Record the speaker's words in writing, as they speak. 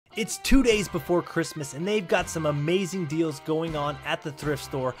It's 2 days before Christmas and they've got some amazing deals going on at the thrift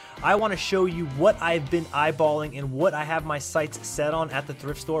store. I want to show you what I've been eyeballing and what I have my sights set on at the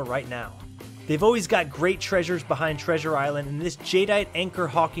thrift store right now. They've always got great treasures behind Treasure Island, and this Jadeite Anchor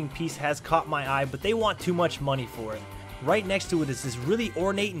Hocking piece has caught my eye, but they want too much money for it. Right next to it is this really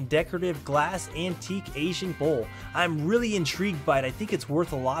ornate and decorative glass antique Asian bowl. I'm really intrigued by it. I think it's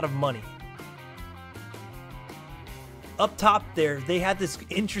worth a lot of money. Up top there, they have this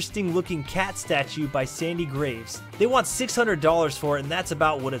interesting looking cat statue by Sandy Graves. They want $600 for it, and that's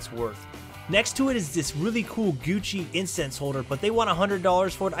about what it's worth. Next to it is this really cool Gucci incense holder, but they want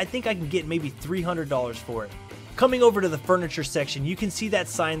 $100 for it. I think I can get maybe $300 for it. Coming over to the furniture section, you can see that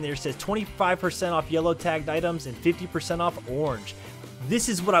sign there says 25% off yellow tagged items and 50% off orange. This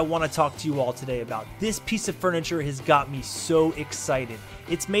is what I want to talk to you all today about. This piece of furniture has got me so excited.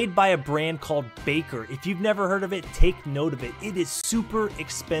 It's made by a brand called Baker. If you've never heard of it, take note of it. It is super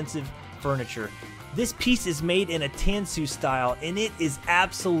expensive furniture. This piece is made in a Tansu style and it is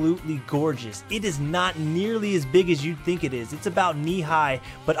absolutely gorgeous. It is not nearly as big as you'd think it is. It's about knee high,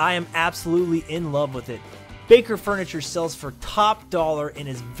 but I am absolutely in love with it. Baker Furniture sells for top dollar and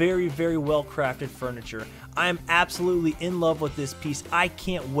is very, very well crafted furniture. I am absolutely in love with this piece. I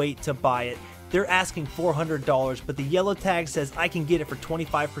can't wait to buy it. They're asking $400, but the yellow tag says I can get it for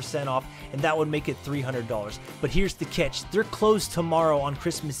 25% off, and that would make it $300. But here's the catch. They're closed tomorrow on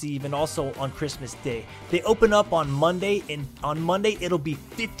Christmas Eve and also on Christmas Day. They open up on Monday, and on Monday it'll be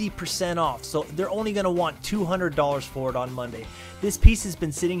 50% off, so they're only going to want $200 for it on Monday. This piece has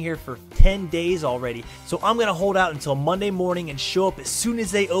been sitting here for 10 days already, so I'm going to hold out until Monday morning and show up as soon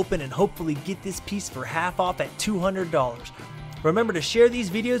as they open and hopefully get this piece for half off at $200. Remember to share these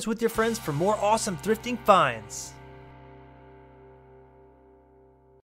videos with your friends for more awesome thrifting finds.